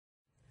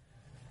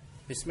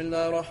بسم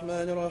الله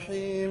الرحمن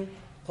الرحيم.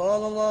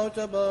 قال الله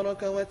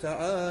تبارك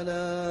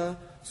وتعالى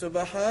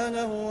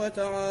سبحانه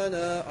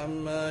وتعالى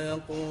عما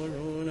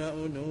يقولون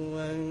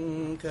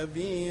علوا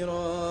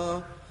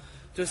كبيرا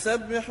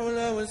تسبح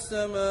له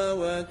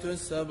السماوات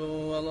السبع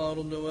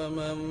والأرض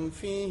ومن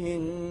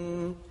فيهن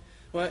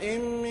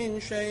وإن من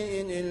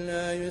شيء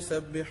إلا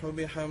يسبح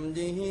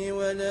بحمده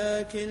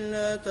ولكن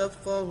لا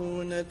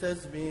تفقهون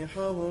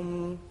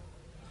تسبيحهم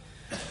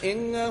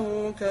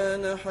إنه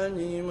كان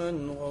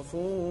حليما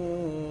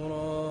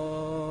غفورا.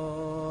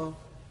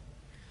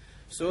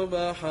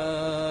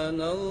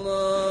 سبحان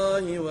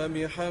الله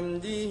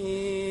وبحمده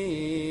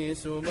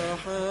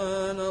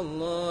سبحان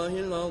الله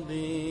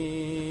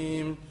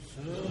العظيم.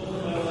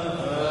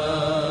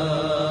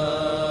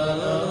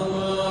 سبحان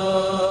الله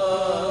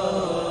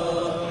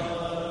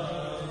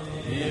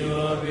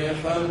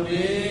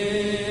وبحمده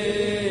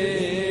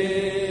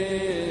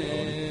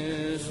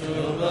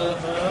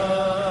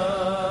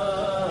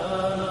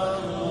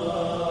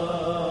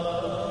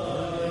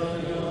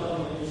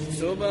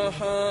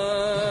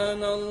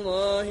سبحان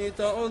الله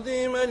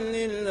تعظيما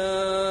لله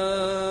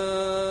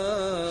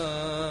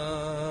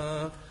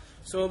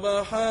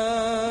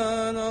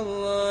سبحان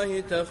الله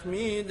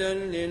تحميدا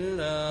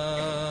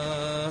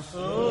لله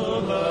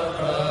سبحان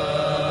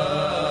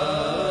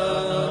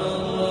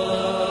الله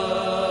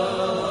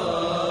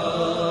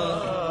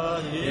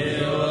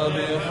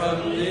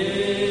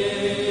وبحمده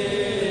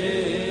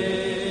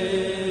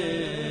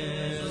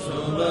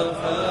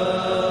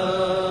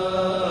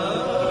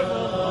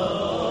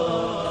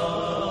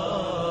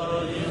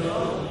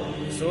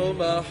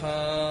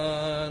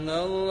سبحان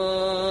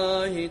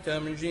الله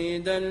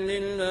تمجيدا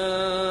لله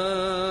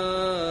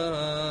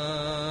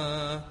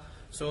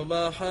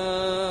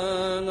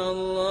سبحان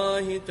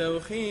الله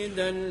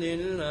توحيدا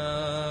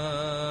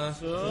لله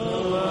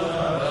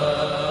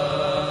سبحان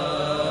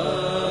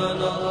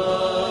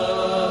الله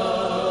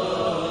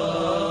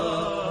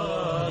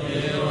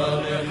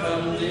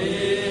وبحمده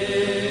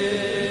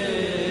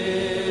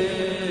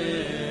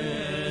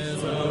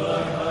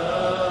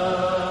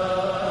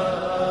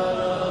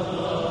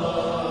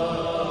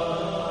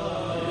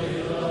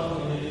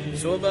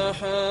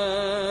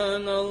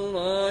سبحان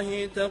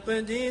الله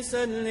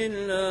تقديسا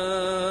لله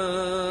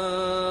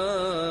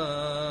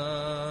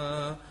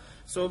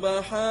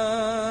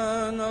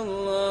سبحان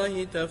الله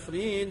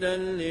تفريدا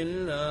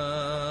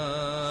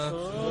لله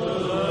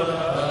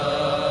سبحان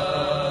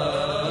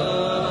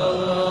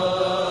الله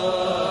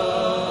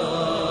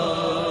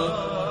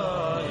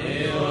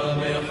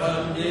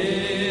وبحمده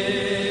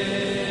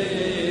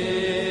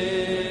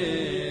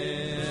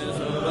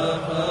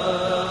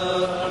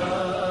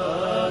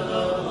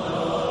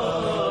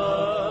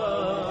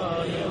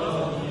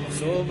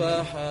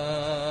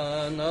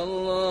سبحان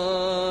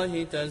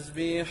الله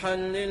تسبيحا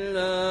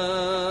لله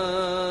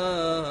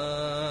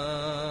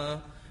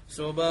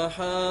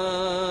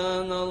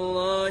سبحان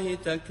الله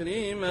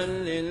تكريما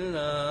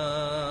لله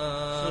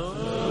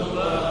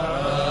سبحان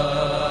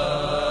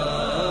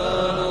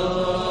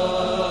الله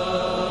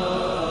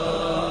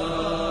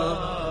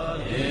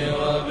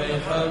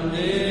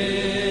وبحمده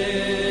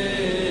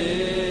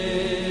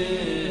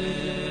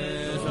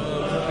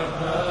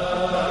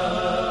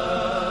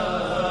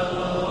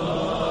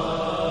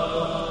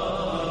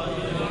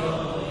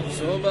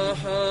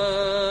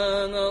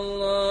سبحان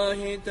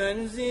الله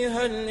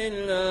تنزيها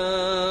لله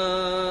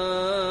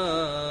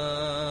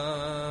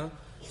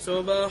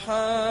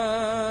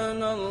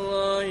سبحان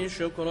الله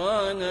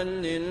شكرانا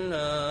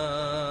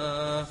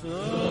لله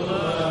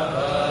سبحان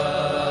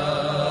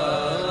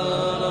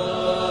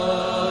الله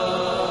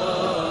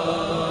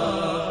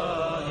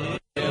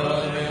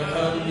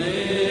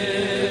وبحمده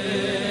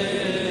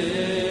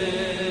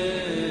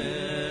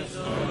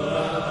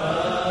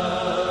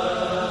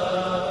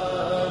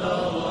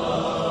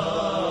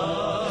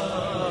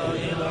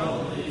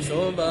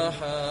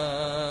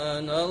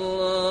سبحان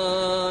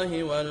الله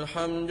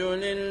والحمد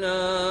لله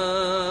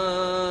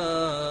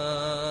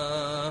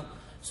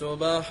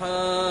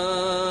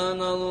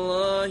سبحان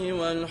الله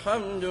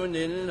والحمد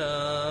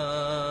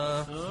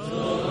لله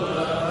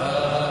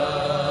سبحان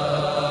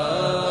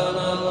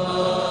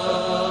الله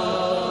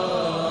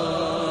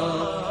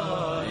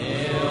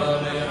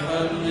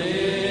وبحمده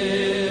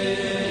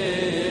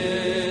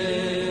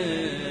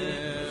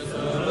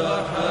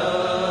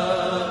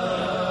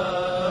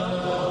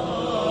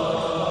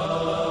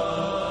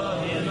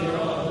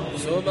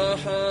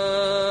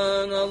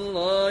سبحان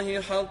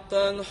الله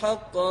حقا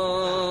حقا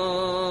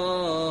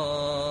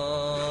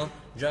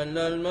جل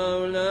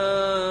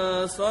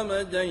المولى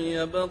صمدا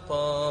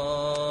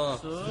يبقى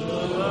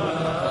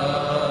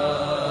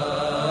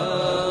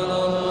سبحان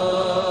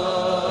الله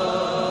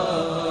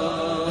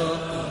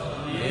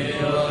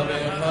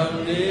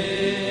وبحمده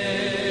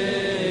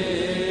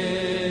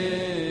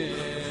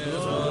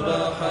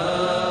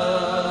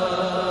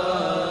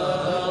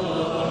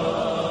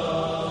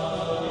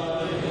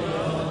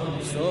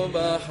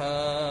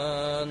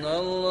سبحان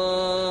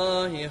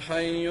الله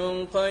حي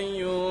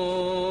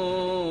قيوم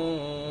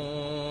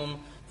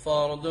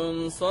فرد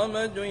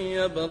صمد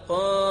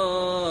يبقى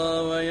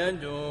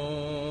ويدوم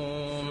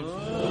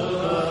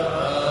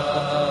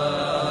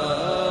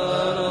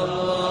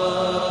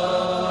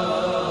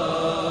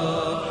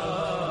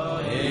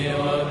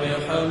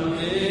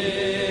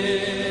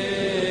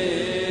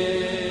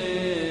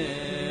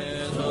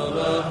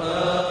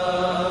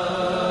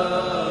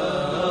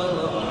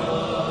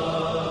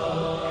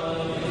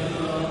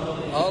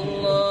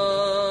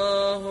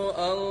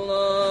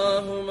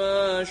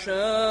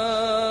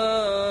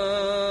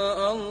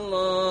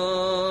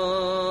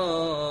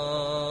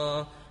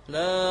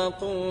ولا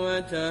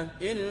قوة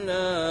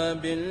إلا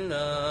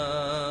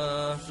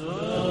بالله.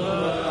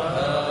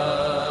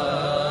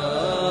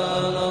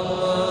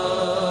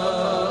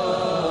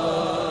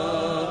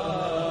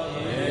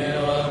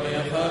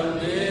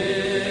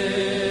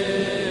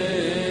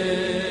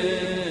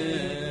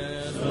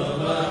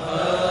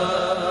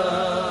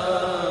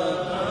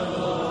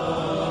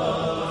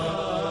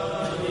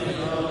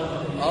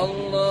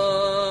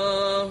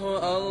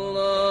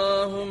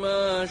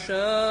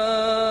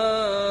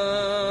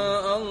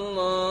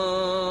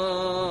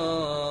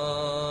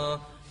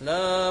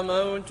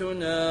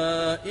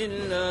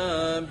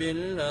 إلا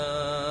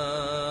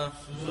بالله.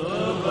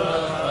 سبحان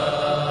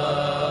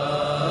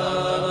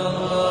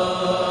الله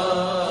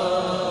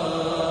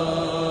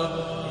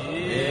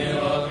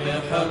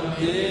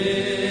وبحمده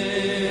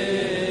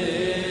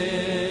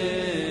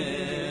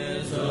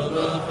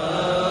سبحان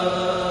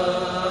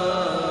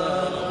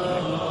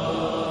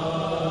الله.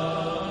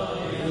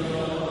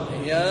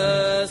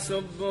 يا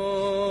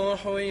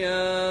سبوح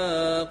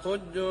يا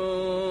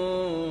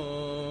قدوس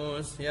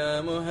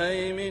يا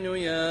مهيمن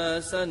يا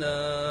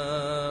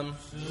سلام.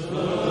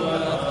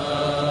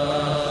 سبحان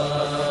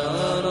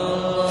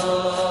الله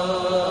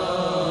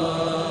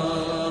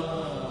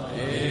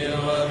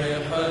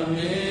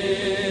وبحمده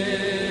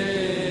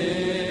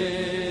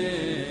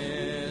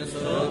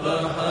سبحان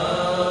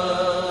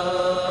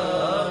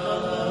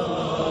الله.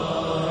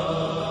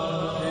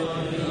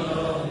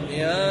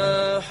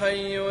 يا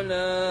حي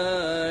لا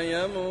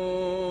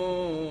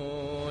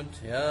يموت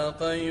يا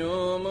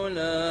قيوم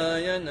لا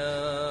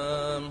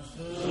ينام.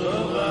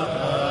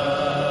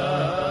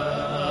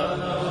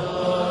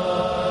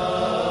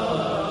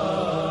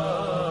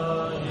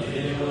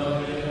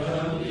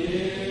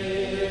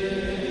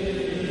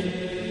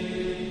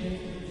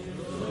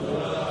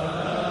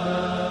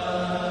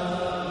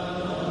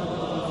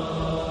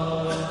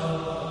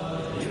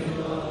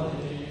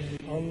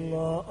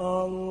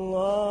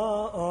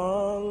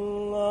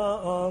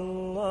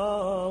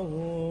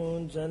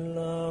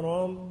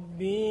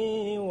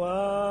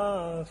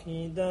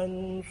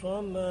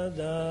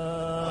 صمدا.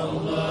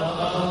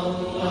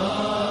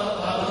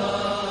 الله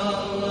الله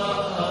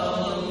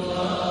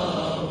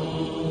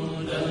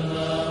الله الله جل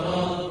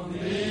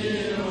ربي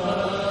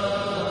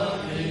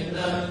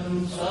واحدا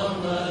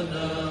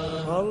صمدا.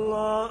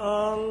 الله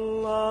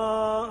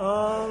الله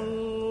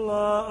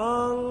الله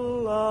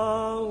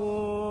الله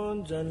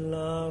جل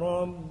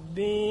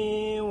ربي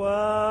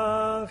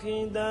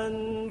واحدا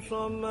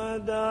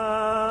صمدا.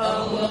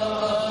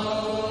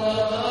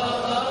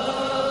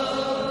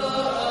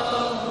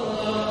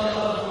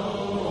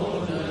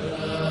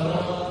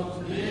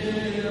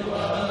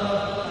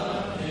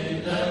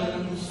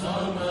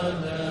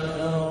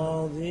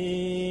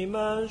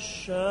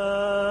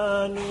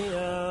 الشان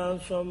يا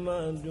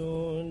صمد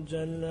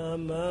جل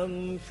من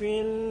في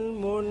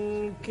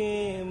الملك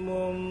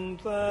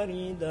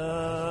منفردا.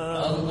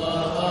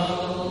 الله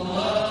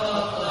الله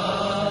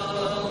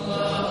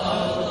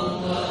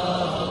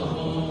الله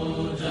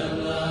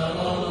جل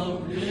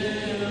ربي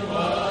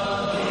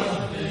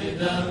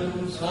واحدا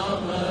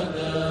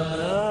صمدا.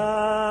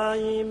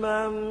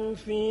 دائما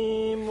في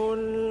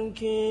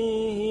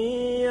ملكه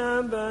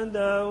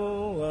أبدا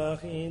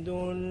واحد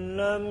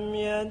لم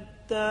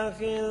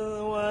يتخذ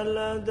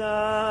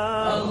ولدا.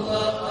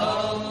 الله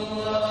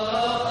الله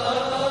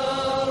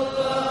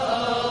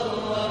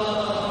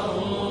الله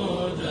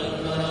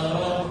جل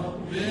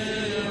ربي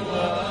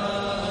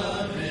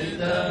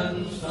واحدا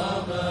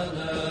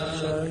صمدا.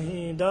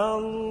 شهد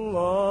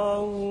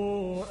الله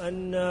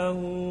أنه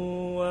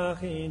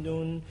واحد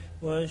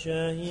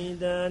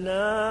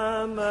وشهدنا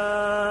ما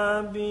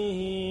به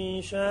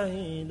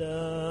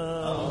شهدا.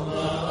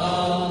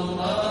 الله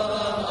الله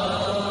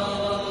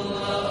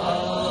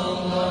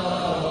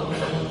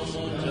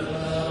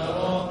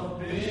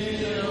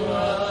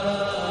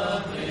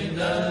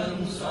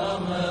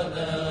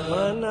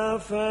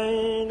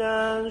ونفينا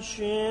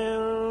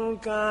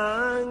الشرك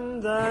عن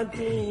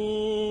ذاته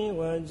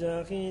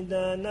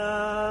وجحدنا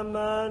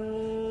من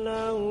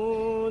له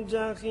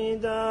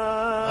جحدا.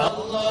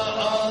 الله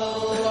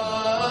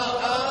الله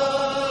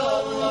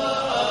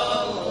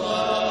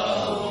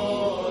الله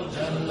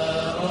جل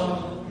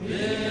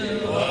ربي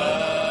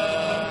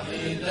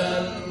واحدا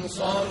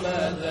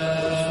صمدا.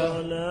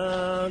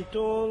 صلاة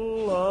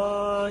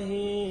الله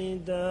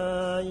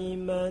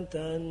دائمة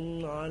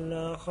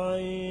على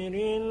خير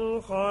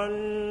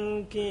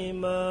الخلق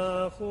ما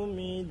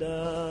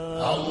حمدا.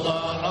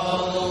 الله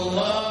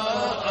الله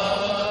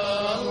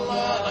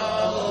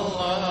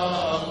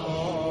الله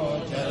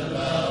جل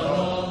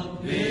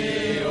ربي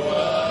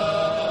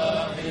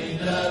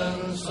واحدا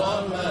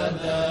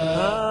صمدا.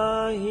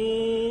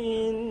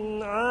 إن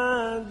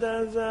عاد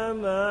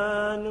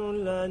زمان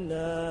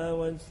لنا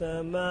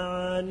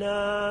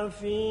وسمعنا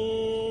في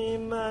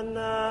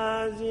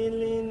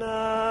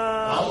منازلنا.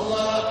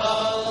 الله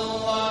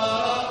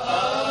الله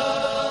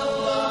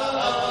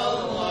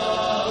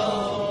الله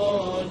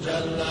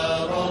جل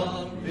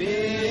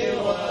ربي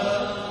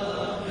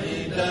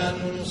واحدا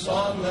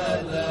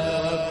صمدا.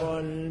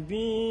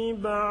 قلبي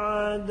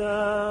بعد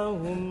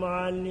خداهم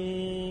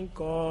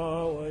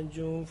عليقا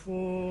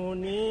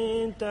وجفوني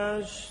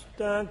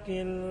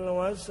تشتكي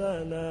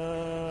الوسنا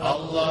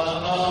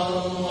الله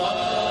الله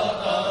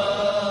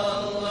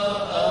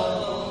الله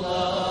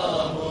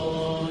الله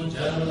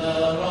جل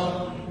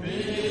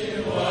ربي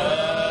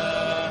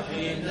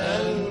واحدا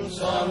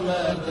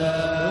صمدا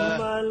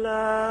ثم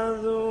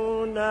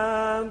لاذونا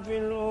في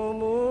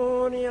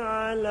الأمور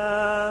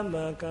على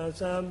ما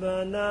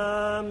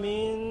كسبنا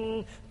من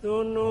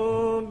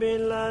ذنوب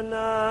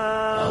لنا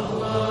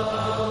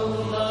الله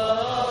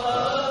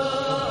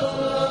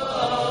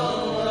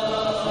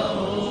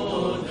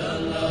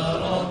جل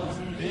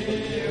ربي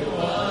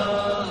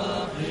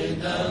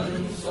واحدا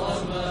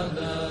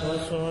صمدا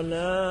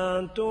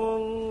وصلاة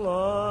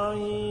الله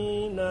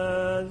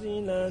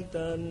نازلة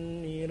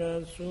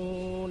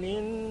لرسول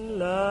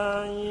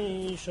الله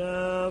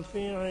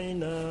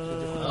شافعنا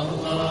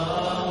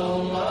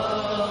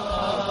الله